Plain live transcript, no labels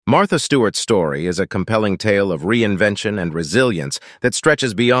Martha Stewart's story is a compelling tale of reinvention and resilience that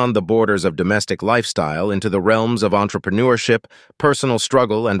stretches beyond the borders of domestic lifestyle into the realms of entrepreneurship, personal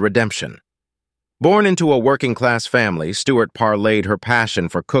struggle, and redemption. Born into a working-class family, Stewart parlayed her passion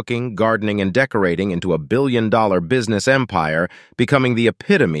for cooking, gardening, and decorating into a billion-dollar business empire, becoming the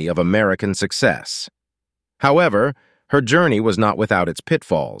epitome of American success. However, her journey was not without its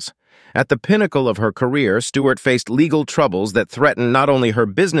pitfalls. At the pinnacle of her career, Stewart faced legal troubles that threatened not only her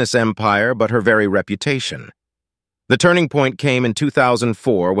business empire but her very reputation. The turning point came in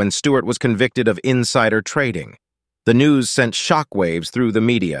 2004 when Stewart was convicted of insider trading. The news sent shockwaves through the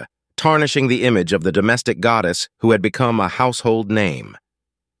media, tarnishing the image of the domestic goddess who had become a household name.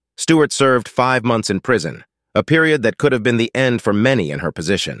 Stewart served 5 months in prison, a period that could have been the end for many in her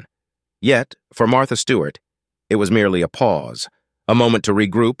position. Yet, for Martha Stewart, it was merely a pause, a moment to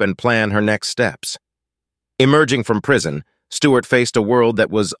regroup and plan her next steps. Emerging from prison, Stewart faced a world that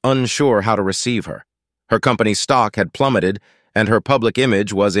was unsure how to receive her. Her company's stock had plummeted, and her public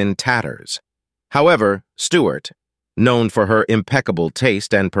image was in tatters. However, Stewart, known for her impeccable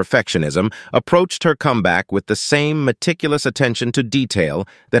taste and perfectionism, approached her comeback with the same meticulous attention to detail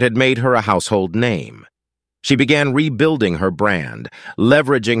that had made her a household name. She began rebuilding her brand,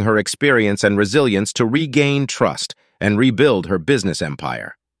 leveraging her experience and resilience to regain trust and rebuild her business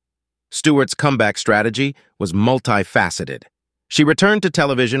empire. Stewart's comeback strategy was multifaceted. She returned to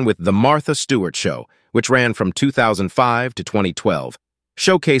television with The Martha Stewart Show, which ran from 2005 to 2012,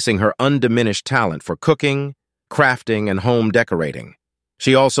 showcasing her undiminished talent for cooking, crafting, and home decorating.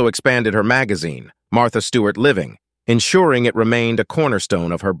 She also expanded her magazine, Martha Stewart Living, ensuring it remained a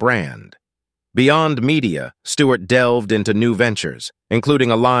cornerstone of her brand. Beyond media, Stewart delved into new ventures,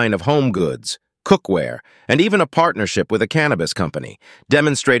 including a line of home goods, cookware, and even a partnership with a cannabis company,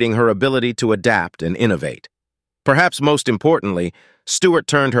 demonstrating her ability to adapt and innovate. Perhaps most importantly, Stewart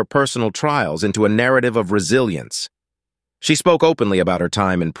turned her personal trials into a narrative of resilience. She spoke openly about her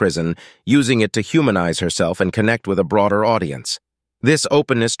time in prison, using it to humanize herself and connect with a broader audience. This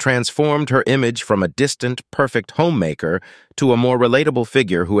openness transformed her image from a distant, perfect homemaker to a more relatable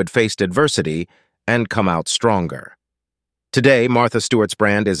figure who had faced adversity and come out stronger. Today, Martha Stewart's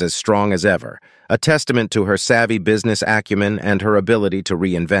brand is as strong as ever, a testament to her savvy business acumen and her ability to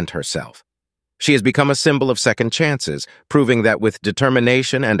reinvent herself. She has become a symbol of second chances, proving that with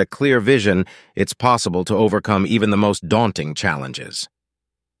determination and a clear vision, it's possible to overcome even the most daunting challenges.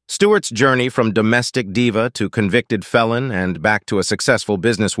 Stewart's journey from domestic diva to convicted felon and back to a successful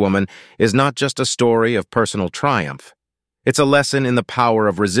businesswoman is not just a story of personal triumph. It's a lesson in the power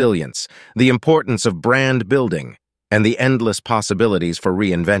of resilience, the importance of brand building, and the endless possibilities for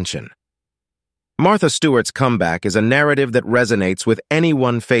reinvention. Martha Stewart's comeback is a narrative that resonates with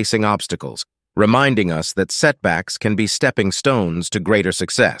anyone facing obstacles, reminding us that setbacks can be stepping stones to greater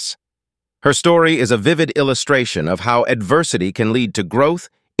success. Her story is a vivid illustration of how adversity can lead to growth,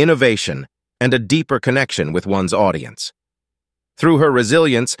 innovation, and a deeper connection with one's audience. Through her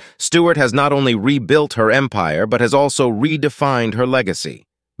resilience, Stewart has not only rebuilt her empire but has also redefined her legacy,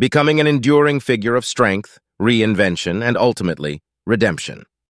 becoming an enduring figure of strength, reinvention, and ultimately, redemption.